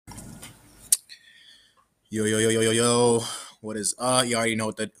Yo, yo, yo, yo, yo, yo. What is up? You already know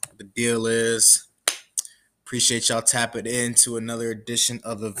what the deal is. Appreciate y'all tapping into another edition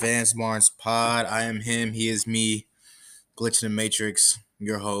of the Vance Barnes Pod. I am him. He is me. Glitch in the Matrix.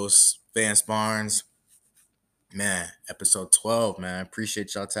 Your host, Vance Barnes. Man, episode 12, man.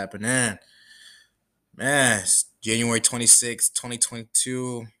 Appreciate y'all tapping in. Man, it's January 26th,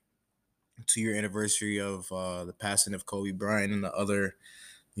 2022. 2-year anniversary of the passing of Kobe Bryant and the other,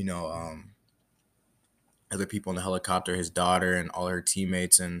 you know, other people in the helicopter, his daughter and all her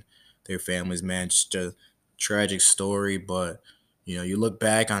teammates and their families, man. Just a tragic story. But, you look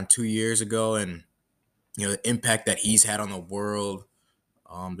back on 2 years ago and, the impact that he's had on the world,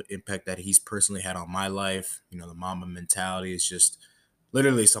 the impact that he's personally had on my life, the Mamba mentality is just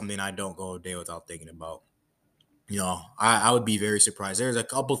literally something I don't go a day without thinking about. I would be very surprised. There's a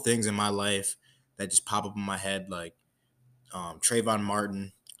couple things in my life that just pop up in my head, like Trayvon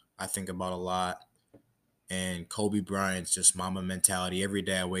Martin, I think about a lot. And Kobe Bryant's just Mamba mentality. Every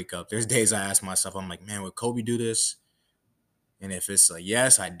day I wake up, there's days I ask myself, I'm like, man, would Kobe do this? And if it's like,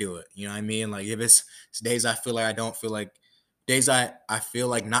 yes, I do it. You know what I mean? Like if it's days I feel like I don't feel like, days I feel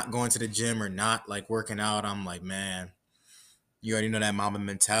like not going to the gym or not like working out, I'm like, man, you already know that Mamba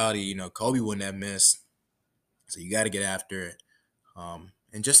mentality. Kobe wouldn't have missed. So you got to get after it.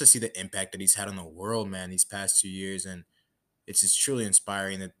 And just to see the impact that he's had on the world, man, these past 2 years. And it's just truly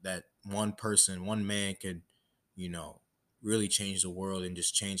inspiring that one person, one man could, you know, really change the world and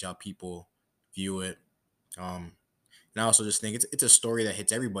just change how people view it. Um, and I also just think it's a story that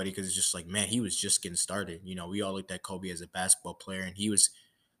hits everybody because it's just like, man, he was just getting started. We all looked at Kobe as a basketball player, and he was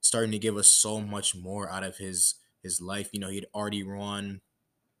starting to give us so much more out of his life. He'd already won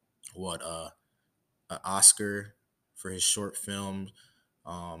what an Oscar for his short film.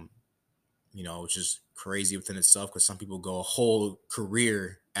 Um, which is crazy within itself because some people go a whole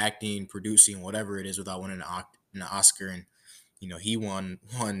career acting, producing, whatever it is without winning an Oscar. And, he won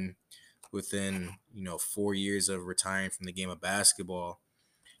one within, 4 years of retiring from the game of basketball.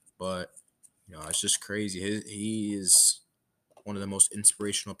 But, it's just crazy. He is one of the most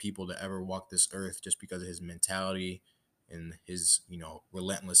inspirational people to ever walk this earth just because of his mentality and his,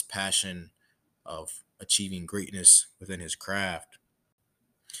 relentless passion of achieving greatness within his craft.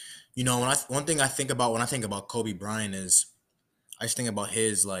 One thing I think about when I think about Kobe Bryant is I just think about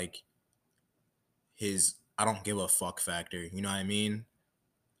his I don't give a fuck factor. You know what I mean?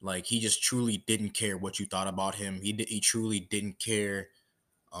 Like he just truly didn't care what you thought about him. He truly didn't care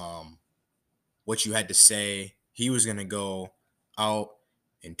um, what you had to say. He was gonna go out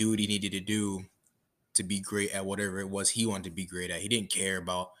and do what he needed to do to be great at whatever it was he wanted to be great at. He didn't care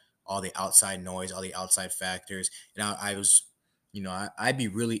about all the outside noise, all the outside factors. And I was, I'd be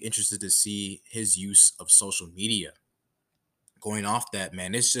really interested to see his use of social media. Going off that,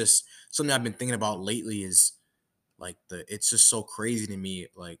 man, it's just something I've been thinking about lately is like it's just so crazy to me,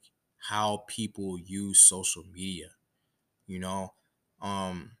 like how people use social media, you know?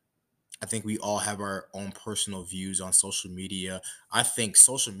 Um, I think we all have our own personal views on social media. I think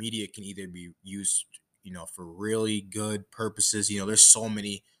social media can either be used, for really good purposes. There's so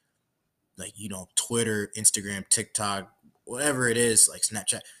many, like, Twitter, Instagram, TikTok, whatever it is, like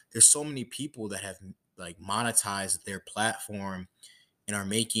Snapchat. There's so many people that have like monetized their platform and are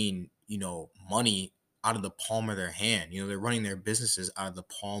making, money out of the palm of their hand. They're running their businesses out of the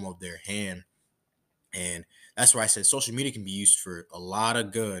palm of their hand. And that's why I said social media can be used for a lot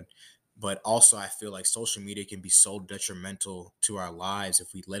of good, but also I feel like social media can be so detrimental to our lives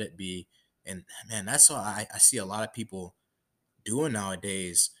if we let it be. And man, that's what I see a lot of people doing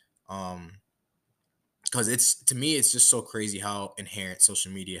nowadays. Because it's, to me, it's just so crazy how inherent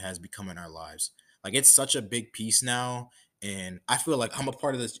social media has become in our lives. Like it's such a big piece now. And I feel like I'm a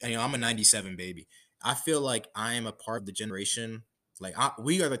part of this. I'm a 97 baby. I feel like I am a part of the generation. Like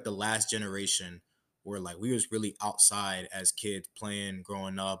we are like the last generation where like we was really outside as kids playing,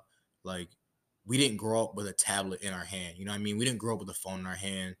 growing up. Like we didn't grow up with a tablet in our hand. You know what I mean? We didn't grow up with a phone in our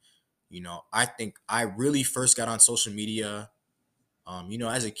hand. I think I really first got on social media.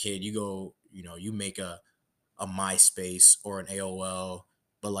 As a kid, you go, you make a MySpace or an AOL.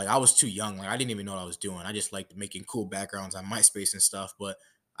 But like I was too young. Like I didn't even know what I was doing. I just liked making cool backgrounds on MySpace and stuff. But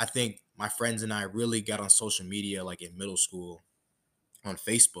I think my friends and I really got on social media like in middle school on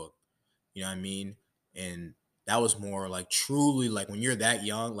Facebook. You know what I mean? And that was more like truly like when you're that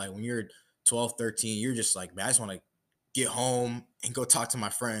young, like when you're 12, 13, you're just like, man, I just want to get home and go talk to my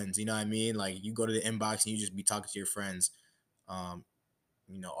friends. You know what I mean? Like you go to the inbox and you just be talking to your friends, um,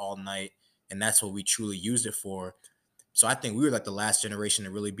 all night. And that's what we truly used it for. So I think we were like the last generation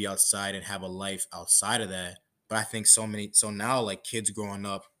to really be outside and have a life outside of that. But I think so now like kids growing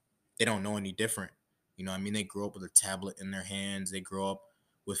up, they don't know any different. You know what I mean? They grow up with a tablet in their hands. They grow up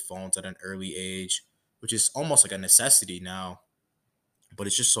with phones at an early age, which is almost like a necessity now. But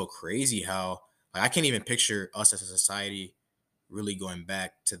it's just so crazy how like I can't even picture us as a society really going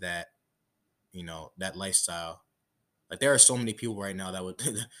back to that, that lifestyle. Like there are so many people right now that would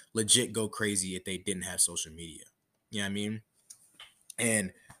legit go crazy if they didn't have social media. You know what I mean?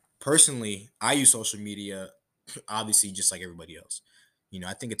 And personally, I use social media obviously just like everybody else.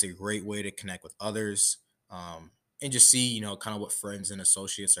 I think it's a great way to connect with others, and just see, kind of what friends and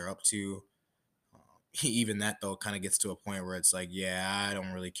associates are up to. Even that though kind of gets to a point where it's like, yeah, I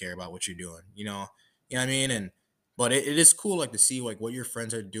don't really care about what you're doing, you know what I mean? And but it is cool like to see like what your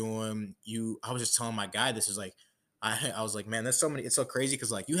friends are doing. I was just telling my guy this is like I was like, man, there's so many, it's so crazy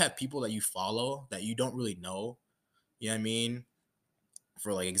because like you have people that you follow that you don't really know, you know what I mean?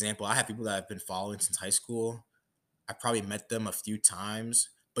 For like example, I have people that I've been following since high school. I probably met them a few times,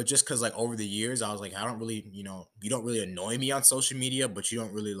 but just because like over the years, I was like, I don't really, you don't really annoy me on social media, but you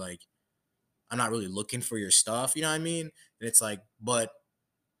don't really like, I'm not really looking for your stuff, you know what I mean? And it's like, but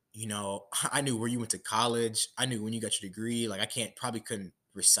I knew where you went to college. I knew when you got your degree. Like I can't probably couldn't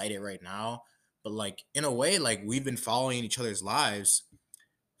recite it right now, but like in a way, like we've been following each other's lives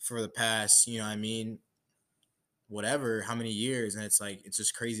for the past, you know what I mean, whatever, how many years. And it's like it's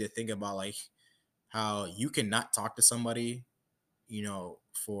just crazy to think about like how you can not talk to somebody,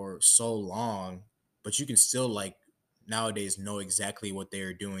 for so long, but you can still like nowadays know exactly what they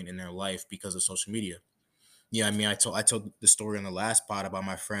are doing in their life because of social media. Yeah, I mean, I told the story in the last pod about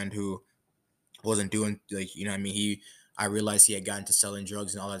my friend who wasn't doing like, I mean, I realized he had gotten to selling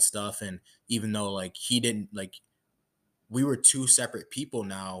drugs and all that stuff, and even though like he didn't like, we were two separate people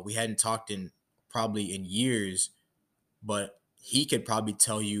now. We hadn't talked in probably in years, but he could probably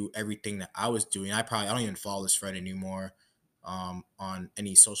tell you everything that I was doing. I don't even follow this friend anymore on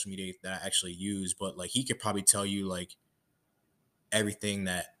any social media that I actually use, but like he could probably tell you like everything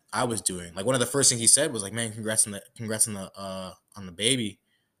that I was doing. Like one of the first things he said was like, "Man, congrats on the baby."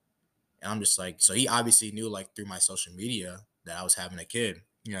 And I'm just like, so he obviously knew like through my social media that I was having a kid.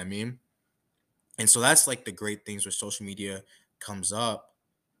 You know what I mean? And so that's like the great things where social media comes up.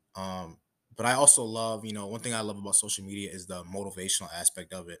 Um, but I also love, one thing I love about social media is the motivational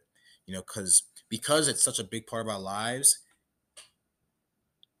aspect of it. Because it's such a big part of our lives,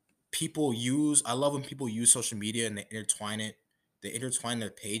 I love when people use social media and they intertwine their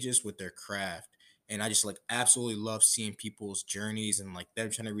pages with their craft. And I just like absolutely love seeing people's journeys and like them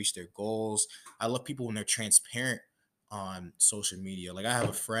trying to reach their goals. I love people when they're transparent on social media. Like I have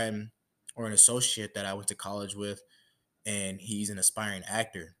a friend or an associate that I went to college with, and he's an aspiring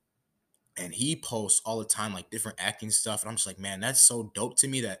actor, and he posts all the time like different acting stuff, and I'm just like, man, that's so dope to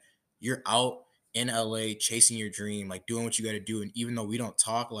me that you're out in LA chasing your dream, like doing what you got to do. And even though we don't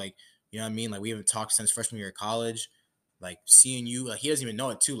talk, like, you know what I mean, like we haven't talked since freshman year of college, like seeing you, like he doesn't even know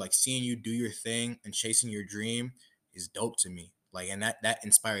it too, like seeing you do your thing and chasing your dream is dope to me. Like, and that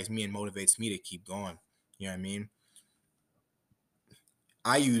inspires me and motivates me to keep going. You know what I mean?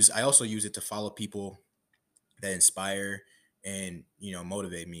 I also use it to follow people that inspire and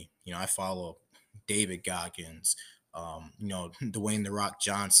motivate me. I follow David Goggins, Dwayne the Rock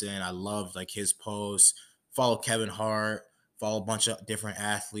Johnson. I love like his posts. Follow Kevin Hart. Follow a bunch of different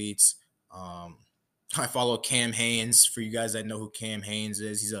athletes. Um, I follow Cam Haynes. For you guys that know who Cam Haynes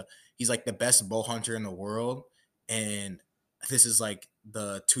is, he's like the best bow hunter in the world, and this is like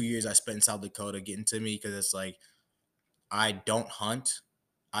the 2 years I spent in South Dakota getting to me because it's like I don't hunt.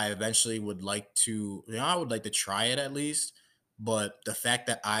 I eventually would like to, I would like to try it at least. But the fact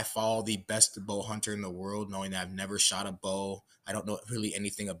that I follow the best bow hunter in the world, knowing that I've never shot a bow, I don't know really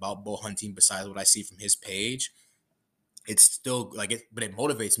anything about bow hunting besides what I see from his page. It's still like it, but it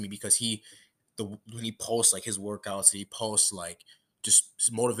motivates me because when he posts like his workouts, he posts like just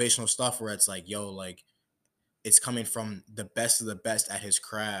motivational stuff where it's like, yo, like it's coming from the best of the best at his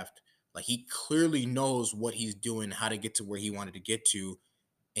craft. Like he clearly knows what he's doing, how to get to where he wanted to get to,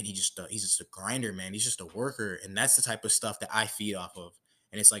 and he's just a grinder, man. He's just a worker, and that's the type of stuff that I feed off of.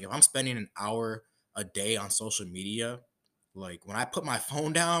 And it's like if I'm spending an hour a day on social media, like when I put my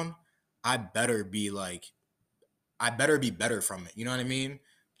phone down, I better be like I better be better from it. You know what I mean?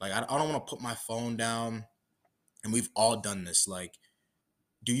 Like I don't want to put my phone down, and we've all done this. Like,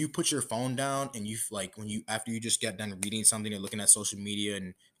 do you put your phone down and you like when you after you just get done reading something or looking at social media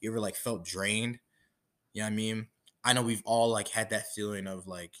and you ever like felt drained? You know what I mean? I know we've all like had that feeling of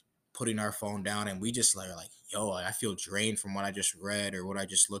like putting our phone down and we just like are like, yo, like, I feel drained from what I just read or what I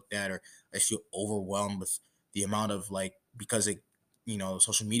just looked at, or I feel overwhelmed with the amount of like because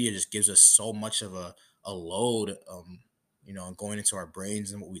social media just gives us so much of a load, going into our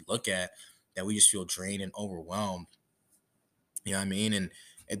brains and what we look at. that we just feel drained and overwhelmed. You know what I mean? And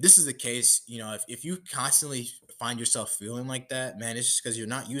if this is the case, if you constantly find yourself feeling like that, man, it's just because you're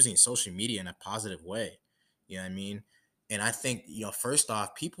not using social media in a positive way. You know what I mean? And I think, first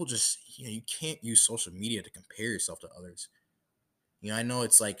off, people just, you can't use social media to compare yourself to others. I know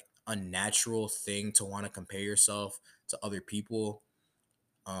it's like a natural thing to want to compare yourself to other people.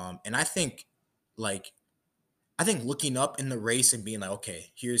 And like, I think looking up in the race and being like,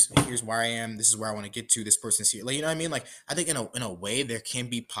 okay, here's where I am. This is where I want to get to. This person's here. Like, you know what I mean? Like, I think in a way there can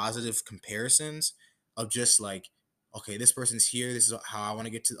be positive comparisons of just like, okay, this person's here. This is how I want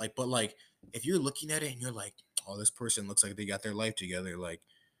to get to. Like, but like, if you're looking at it and you're like, oh, this person looks like they got their life together. Like,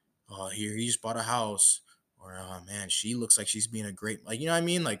 oh, here he just bought a house, or oh man, she looks like she's being a great. Like, you know what I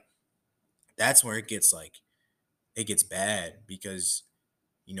mean? Like, that's where it gets bad because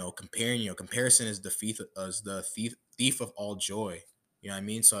comparison is the thief of all joy. You know what I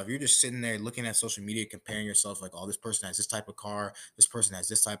mean? So if you're just sitting there looking at social media, comparing yourself, like, oh, this person has this type of car, this person has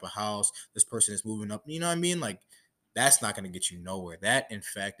this type of house, this person is moving up. You know what I mean? Like, that's not going to get you nowhere. That, in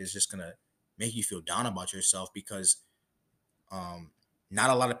fact, is just going to make you feel down about yourself because um, not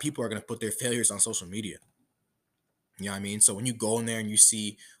a lot of people are going to put their failures on social media. You know what I mean? So when you go in there and you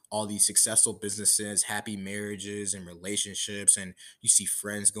see all these successful businesses, happy marriages and relationships, and you see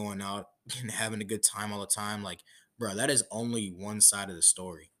friends going out and having a good time all the time, like, bro, that is only one side of the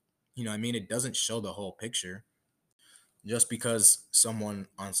story. You know what I mean? It doesn't show the whole picture. Just because someone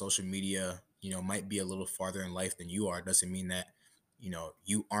on social media, might be a little farther in life than you are, doesn't mean that,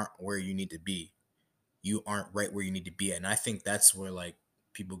 you aren't where you need to be. You aren't right where you need to be at. And I think that's where like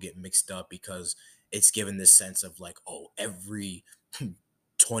people get mixed up because it's given this sense of like, oh, every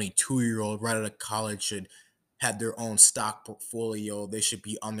 22-year-old right out of college should have their own stock portfolio. They should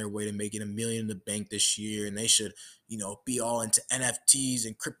be on their way to making $1 million in the bank this year. And they should, be all into NFTs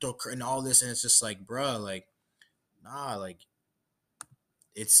and crypto and all this. And it's just like, bruh, like, nah, like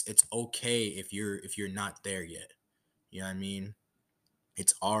it's okay if you're not there yet. You know what I mean?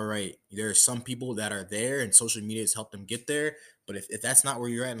 It's all right. There are some people that are there and social media has helped them get there. But if that's not where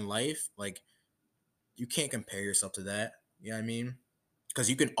you're at in life, like, you can't compare yourself to that. You know what I mean? Because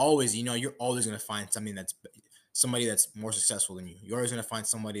you can always, you're always going to find somebody that's more successful than you. You're always going to find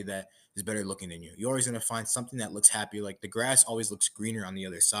somebody that is better looking than you. You're always going to find something that looks happy. Like, the grass always looks greener on the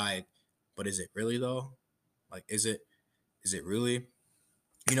other side. But is it really though? Like, is it really?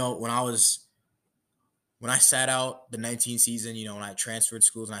 You know, when I sat out the 19 season, when I transferred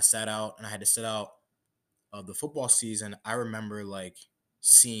schools and I sat out and I had to sit out of the football season, I remember like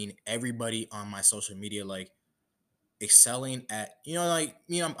seeing everybody on my social media like excelling at, like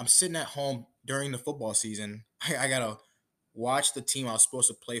me, I'm sitting at home during the football season. I gotta watch the team I was supposed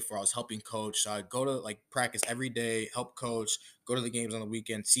to play for. I was helping coach. So I go to like practice every day, help coach, go to the games on the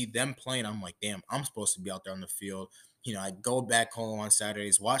weekend, see them playing. I'm like, damn, I'm supposed to be out there on the field. I go back home on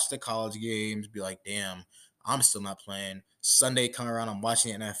Saturdays, watch the college games, be like, damn, I'm still not playing. Sunday come around, I'm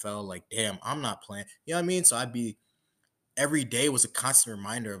watching the NFL, like, damn, I'm not playing. You know what I mean? So every day was a constant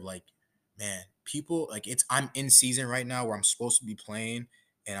reminder of like, man, people like I'm in season right now where I'm supposed to be playing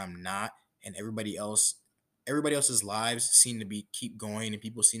and I'm not, and everybody else's lives seem to be keep going and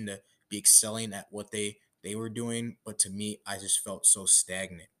people seem to be excelling at what they were doing, but to me, I just felt so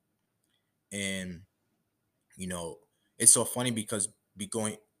stagnant. And you know, it's so funny because be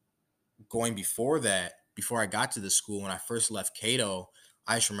going before that, before I got to the school when I first left Cato,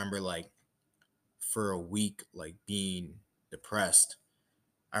 I just remember like for a week like being depressed.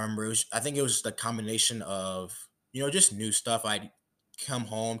 I remember I think it was just a combination of, just new stuff. I'd come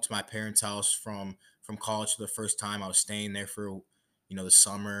home to my parents' house from college for the first time. I was staying there for, the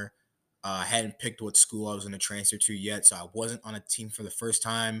summer. I hadn't picked what school I was going to transfer to yet, so I wasn't on a team for the first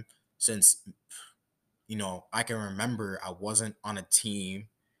time since, I can remember I wasn't on a team.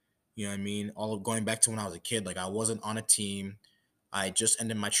 You know what I mean? All of going back to when I was a kid, like I wasn't on a team. I just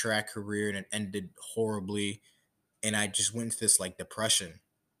ended my track career and it ended horribly, and I just went into this like depression.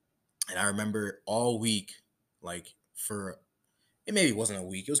 And I remember all week, like for it maybe wasn't a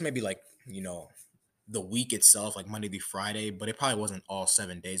week. It was maybe like, the week itself, like Monday through Friday, but it probably wasn't all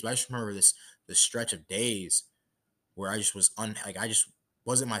 7 days. But I just remember this stretch of days where I just like I just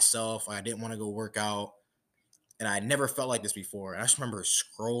wasn't myself. I didn't want to go work out. And I never felt like this before. And I just remember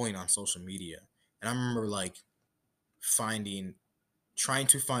scrolling on social media. And I remember like finding trying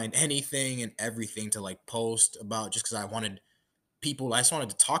to find anything and everything to like post about just because I wanted people. I just wanted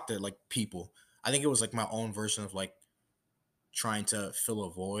to talk to like people. I think it was like my own version of like trying to fill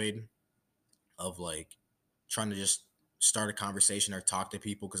a void of like trying to just start a conversation or talk to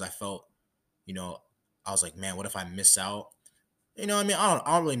people because I felt, you know, I was like, man, what if I miss out? I mean, I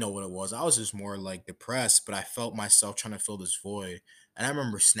don't really know what it was. I was just more like depressed, but I felt myself trying to fill this void. And I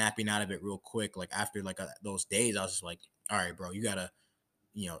remember snapping out of it real quick. Like after like those days, I was just like, all right, bro, you gotta,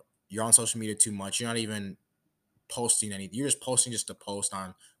 you're on social media too much. You're not even posting anything. You're just posting just to post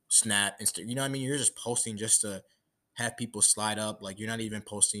on Snap, Insta. You know what I mean? You're just posting just to have people slide up. Like you're not even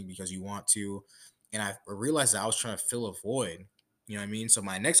posting because you want to. And I realized that I was trying to fill a void. You know what I mean? So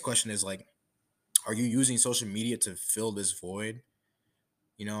my next question is like, are you using social media to fill this void?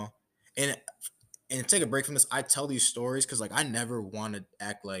 You know, and take a break from this. I tell these stories because like I never want to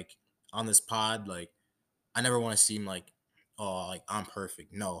act like on this pod like I never want to seem like, oh, like I'm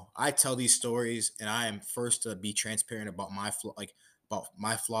perfect. No, I tell these stories, and I am first to be transparent about about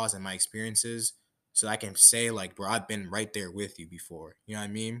my flaws and my experiences, so I can say like, bro, I've been right there with you before. You know what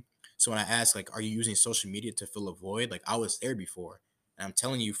I mean? So when I ask like, are you using social media to fill a void? Like I was there before, and I'm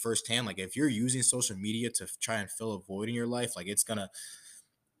telling you firsthand. Like if you're using social media to try and fill a void in your life, like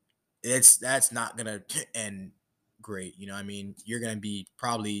that's not gonna end great. You know what I mean? You're gonna be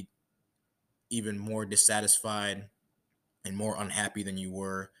probably even more dissatisfied and more unhappy than you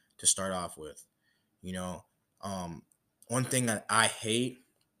were to start off with. You know, um, one thing that I hate,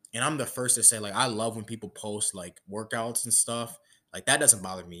 and I'm the first to say, like, I love when people post like workouts and stuff. Like that doesn't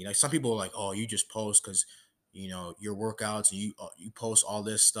bother me. Like some people are like, oh, you just post because your workouts, and you post all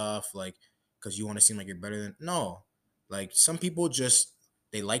this stuff like because you want to seem like you're better than. No, like some people just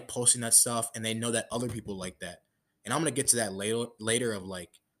they like posting that stuff and they know that other people like that. And I'm gonna get to that later of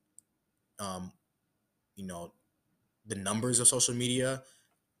like um you know the numbers of social media,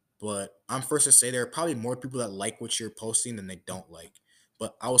 but I'm first to say there are probably more people that like what you're posting than they don't like.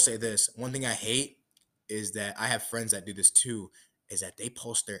 But I will say this one thing I hate is that I have friends that do this too, is that they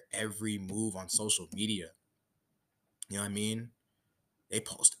post their every move on social media. You know what I mean? They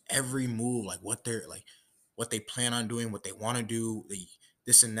post every move, like what they plan on doing, what they want to do,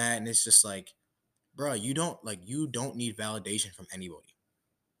 this and that. And it's just like, bro, you don't need validation from anybody,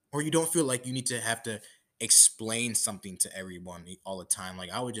 or you don't feel like you need to have to explain something to everyone all the time.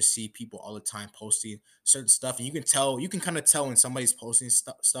 Like I would just see people all the time posting certain stuff, and you can kind of tell when somebody's posting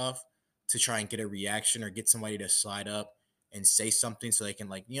stuff to try and get a reaction or get somebody to slide up and say something so they can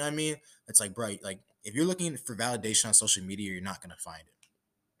like, you know what I mean? It's like, bro, like if you're looking for validation on social media, you're not gonna find it.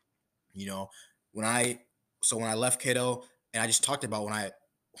 You know, when I when I left Cato, and I just talked about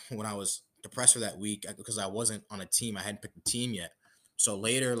when I was depressed for that week because I wasn't on a team. I hadn't picked a team yet. So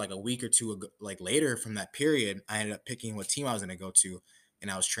later, like a week or two ago, like later from that period, I ended up picking what team I was going to go to, and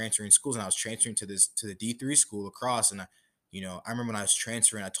I was transferring schools, and I was transferring to the D3 school across. And I remember when I was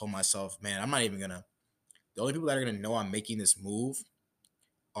transferring, I told myself, man, I'm not even gonna. The only people that are gonna know I'm making this move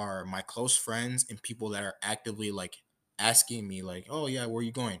are my close friends and people that are actively like asking me like, oh yeah, where are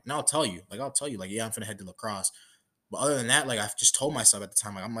you going? And I'll tell you like, yeah, I'm gonna head to lacrosse. But other than that, like I've just told myself at the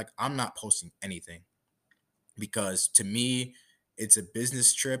time, like I'm not posting anything because to me it's a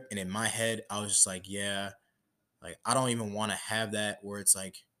business trip, and in my head I was just like, yeah, like I don't even want to have that where it's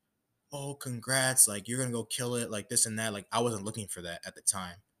like, oh congrats, like you're gonna go kill it, like this and that. Like I wasn't looking for that at the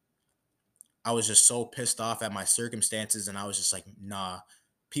time. I was just so pissed off at my circumstances, and I was just like, nah,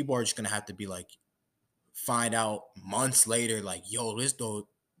 people are just gonna have to be like find out months later, like, yo,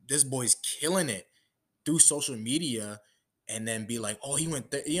 this boy's killing it through social media, and then be like, oh, he went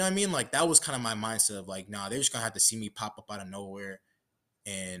there. You know what I mean? Like that was kind of my mindset of like, nah, they're just gonna have to see me pop up out of nowhere,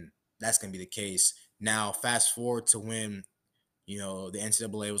 and that's gonna be the case. Now, fast forward to when the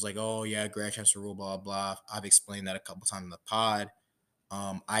NCAA was like, oh yeah, grad transfer rule, blah blah. I've explained that a couple times in the pod.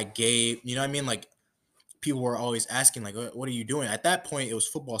 I gave, you know what I mean, like people were always asking like, what are you doing? At that point, it was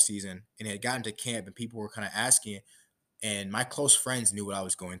football season, and it had gotten to camp, and people were kind of asking, and my close friends knew what I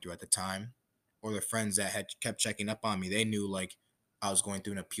was going through at the time, or the friends that had kept checking up on me. They knew like I was going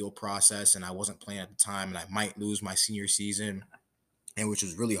through an appeal process, and I wasn't playing at the time, and I might lose my senior season, and which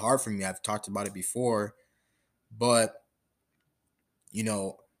was really hard for me. I've talked about it before, but you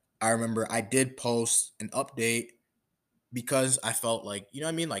know, I remember I did post an update because I felt like, you know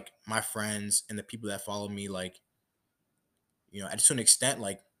what I mean, like my friends and the people that follow me, like, to an extent,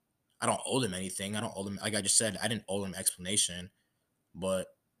 like I don't owe them anything. I don't owe them, like I just said, I didn't owe them explanation. But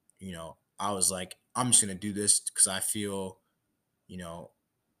I was like, I'm just gonna do this because you know,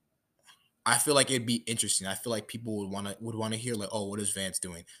 I feel like it'd be interesting. I feel like people would want to hear like, oh, what is Vance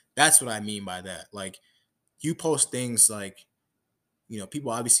doing? That's what I mean by that. Like you post things like,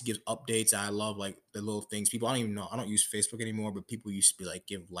 people obviously give updates. I love like the little things. People I don't even know. I don't use Facebook anymore, but people used to be like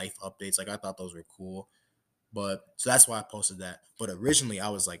give life updates. Like I thought those were cool. But so that's why I posted that. But originally I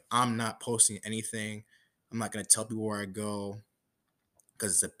was like, I'm not posting anything. I'm not gonna tell people where I go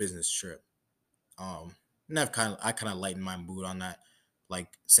because it's a business trip. Um, And I kind of lightened my mood on that, like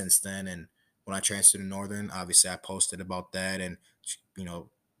since then. And when I transferred to Northern, obviously I posted about that, and you know,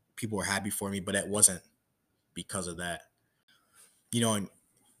 people were happy for me, but it wasn't because of that. And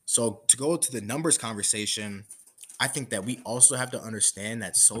so to go to the numbers conversation, I think that we also have to understand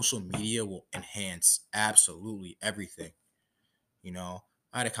that social media will enhance absolutely everything. You know,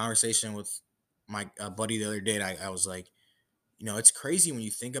 I had a conversation with my buddy the other day, and I was like, it's crazy when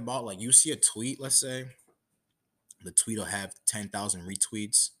you think about, like, you see a tweet, let's say the tweet will have 10,000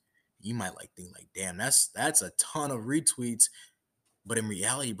 retweets. You might like think like, damn, that's a ton of retweets. But in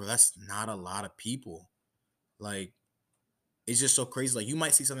reality, bro, that's not a lot of people. Like, it's just so crazy. Like, you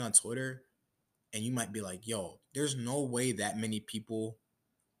might see something on Twitter and you might be like, yo, there's no way that many people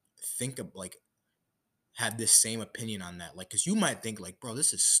think of, like, have this same opinion on that. Like, because you might think like, bro,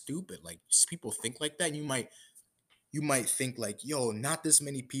 this is stupid. Like, people think like that. And you might think like, yo, not this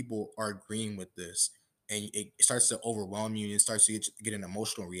many people are agreeing with this, and it starts to overwhelm you, and it starts to get an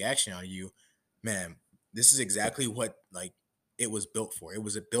emotional reaction out of you. Man, this is exactly what, like, it was built for. It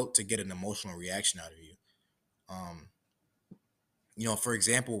was built to get an emotional reaction out of you. um for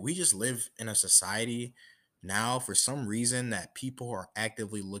example, we just live in a society now, for some reason, that people are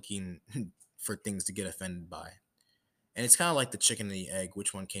actively looking for things to get offended by. And it's kind of like the chicken and the egg,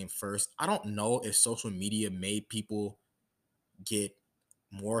 which one came first. I don't know if social media made people get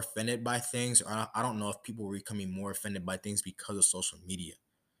more offended by things, or I don't know if people were becoming more offended by things because of social media.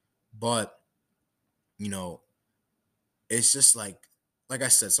 But you know, it's just like I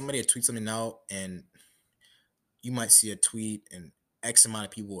said, somebody had tweet something out, and you might see a tweet, and X amount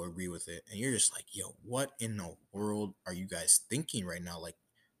of people will agree with it, and you're just like, yo, what in the world are you guys thinking right now? Like,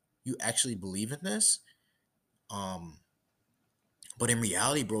 you actually believe in this? Um, but in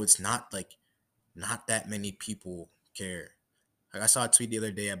reality, bro, it's not like not that many people care. Like, I saw a tweet the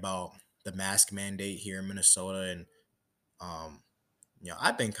other day about the mask mandate here in Minnesota, and um,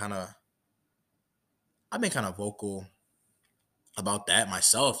 I've been kind of vocal about that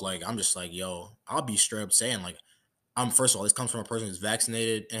myself. Like, I'm just like, yo, I'll be straight up saying, like, I'm first of all, this comes from a person who's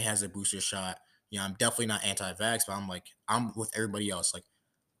vaccinated and has a booster shot. I'm definitely not anti-vax, but I'm with everybody else. Like,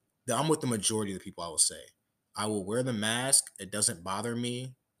 I'm with the majority of the people. I will say, I will wear the mask. It doesn't bother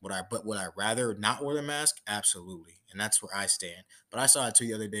me. Would I rather not wear the mask? Absolutely, and that's where I stand. But I saw it too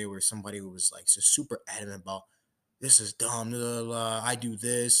the other day where somebody was like just super adamant about, this is dumb. Blah, blah, blah, I do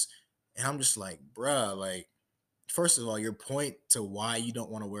this, and I'm just like, bruh, like, first of all, your point to why you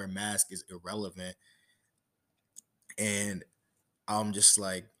don't want to wear a mask is irrelevant. And I'm just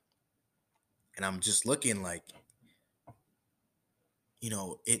like, and I'm just looking like,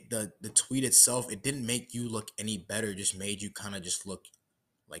 the tweet itself, it didn't make you look any better. It just made you kind of just look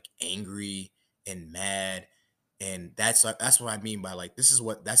like angry and mad. And that's what I mean by, like,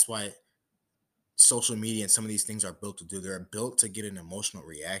 that's why social media and some of these things are built to do. They're built to get an emotional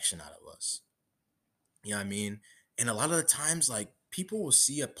reaction out of us. You know what I mean? And a lot of the times, like, people will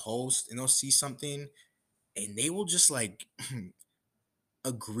see a post and they'll see something, and they will just like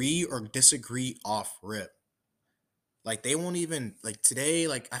agree or disagree off rip. Like, they won't even, like, today,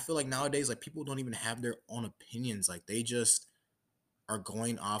 like, I feel like nowadays, like, people don't even have their own opinions. Like, they just are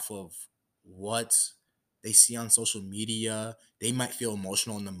going off of what they see on social media. They might feel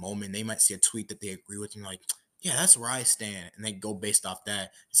emotional in the moment. They might see a tweet that they agree with, and like, yeah, that's where I stand. And they go based off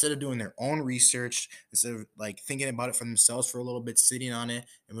that instead of doing their own research, instead of like thinking about it for themselves for a little bit, sitting on it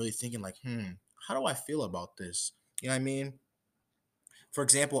and really thinking like, how do I feel about this? You know what I mean? For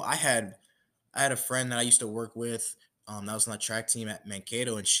example, I had a friend that I used to work with, that was on the track team at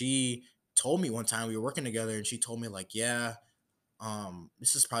Mankato, and she told me one time we were working together, and she told me like, yeah,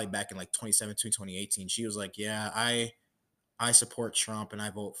 this is probably back in like 2017, 2018. She was like, yeah, I support Trump and I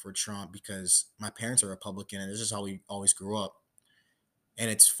vote for Trump because my parents are Republican and this is how we always grew up. And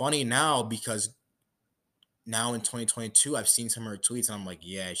it's funny now because now in 2022, I've seen some of her tweets and I'm like,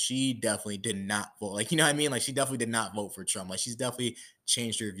 yeah, she definitely did not vote. Like, you know what I mean? Like, she definitely did not vote for Trump. Like, she's definitely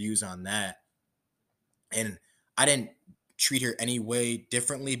changed her views on that. And I didn't treat her any way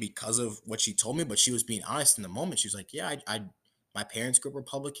differently because of what she told me, but she was being honest in the moment. She was like, yeah, my parents grew up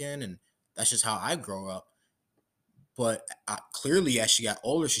Republican and that's just how I grow up. But clearly, as she got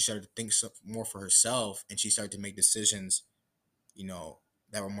older, she started to think more for herself, and she started to make decisions, you know,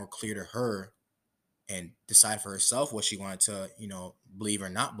 that were more clear to her, and decide for herself what she wanted to, believe or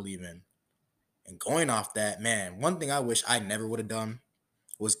not believe in. And going off that, man, one thing I wish I never would have done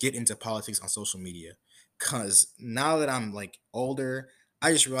was get into politics on social media. Cause now that I'm like older,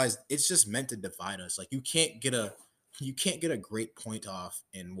 I just realized it's just meant to divide us. Like, you can't get a great point off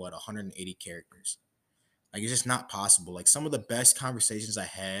in 180 characters. Like, it's just not possible. Like, some of the best conversations I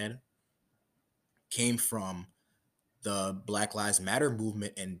had came from the Black Lives Matter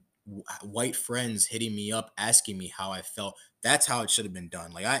movement and white friends hitting me up asking me how I felt. That's how it should have been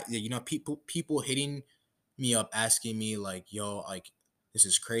done. Like people hitting me up asking me like, yo, like this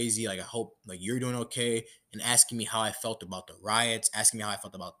is crazy. Like I hope like you're doing okay, and asking me how I felt about the riots, asking me how I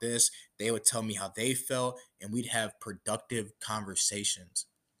felt about this. They would tell me how they felt, and we'd have productive conversations.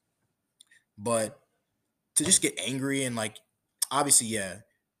 But to just get angry and like, obviously, yeah,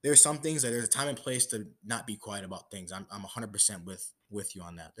 there's some things that there's a time and place to not be quiet about things. I'm 100% with you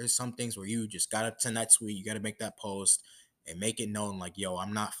on that. There's some things where you just gotta send that tweet, you gotta make that post and make it known like, yo,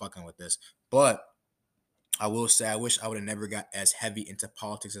 I'm not fucking with this. But I will say I wish I would have never got as heavy into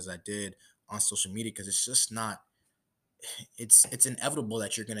politics as I did on social media, because it's just not, it's inevitable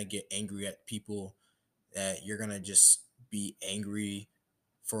that you're gonna get angry at people, that you're gonna just be angry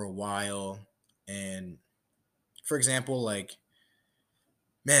for a while. And for example, like,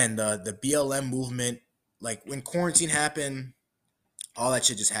 man, the BLM movement, like when quarantine happened, all that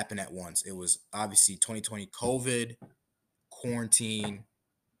shit just happened at once. It was obviously 2020 COVID, quarantine,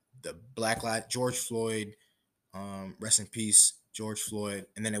 the Black Lives, George Floyd, rest in peace, George Floyd,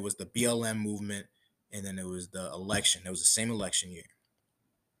 and then it was the BLM movement, and then it was the election. It was the same election year.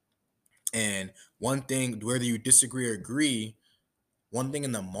 And one thing, whether you disagree or agree, one thing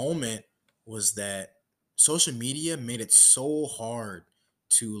in the moment was that social media made it so hard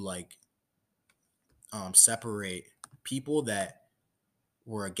to like separate people that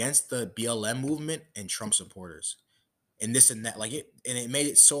were against the BLM movement and Trump supporters, and this and that. Like it, and it made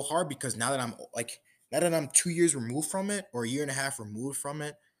it so hard because now that I'm 2 years removed from it, or a year and a half removed from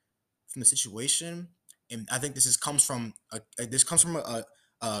it, from the situation, and I think this comes from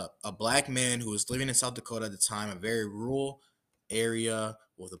a black man who was living in South Dakota at the time, a very rural area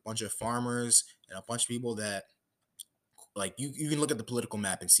with a bunch of farmers and a bunch of people that, like, you can look at the political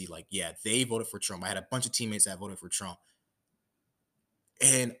map and see like, yeah, they voted for Trump. I had a bunch of teammates that voted for Trump.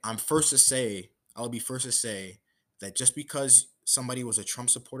 And I'll be first to say that just because somebody was a Trump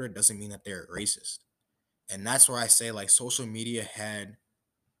supporter doesn't mean that they're racist. And that's where I say like social media had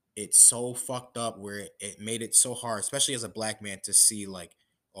it so fucked up where it made it so hard, especially as a black man, to see like,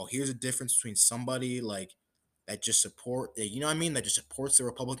 oh, here's a difference between somebody like that just you know what I mean, that just supports the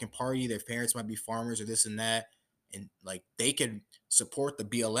Republican Party. Their parents might be farmers or this and that, and like they can support the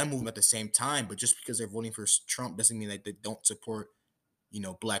BLM movement at the same time, but just because they're voting for Trump doesn't mean that they don't support,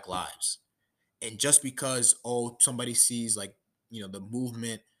 Black lives. And just because, oh, somebody sees like, the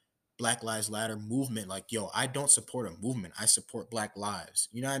movement, Black Lives Matter movement, like, yo, I don't support a movement, I support Black lives,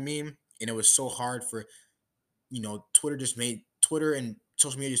 you know what I mean? And it was so hard for, Twitter and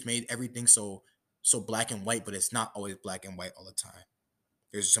social media just made everything so black and white, but it's not always black and white all the time.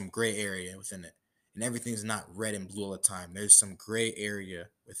 There's some gray area within it, and everything's not red and blue all the time. There's some gray area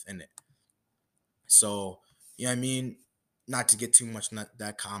within it. So, you know what I mean? Not to get too much not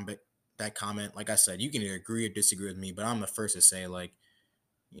that comment. Like I said, you can either agree or disagree with me, but I'm the first to say, like,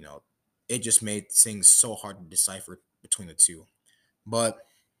 you know, it just made things so hard to decipher between the two. But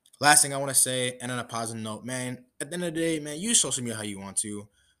last thing I want to say, and on a positive note, man, at the end of the day, man, use social media how you want to.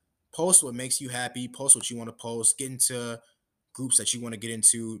 Post what makes you happy, post what you want to post, get into groups that you want to get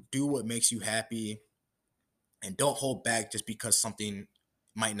into, do what makes you happy, and don't hold back just because something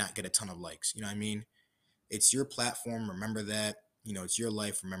might not get a ton of likes. You know what I mean? It's your platform. Remember that. It's your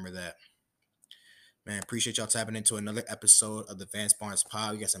life. Remember that. Man, appreciate y'all tapping into another episode of the Vance Barnes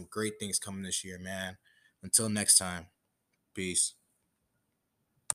Pod. We got some great things coming this year, man. Until next time, peace.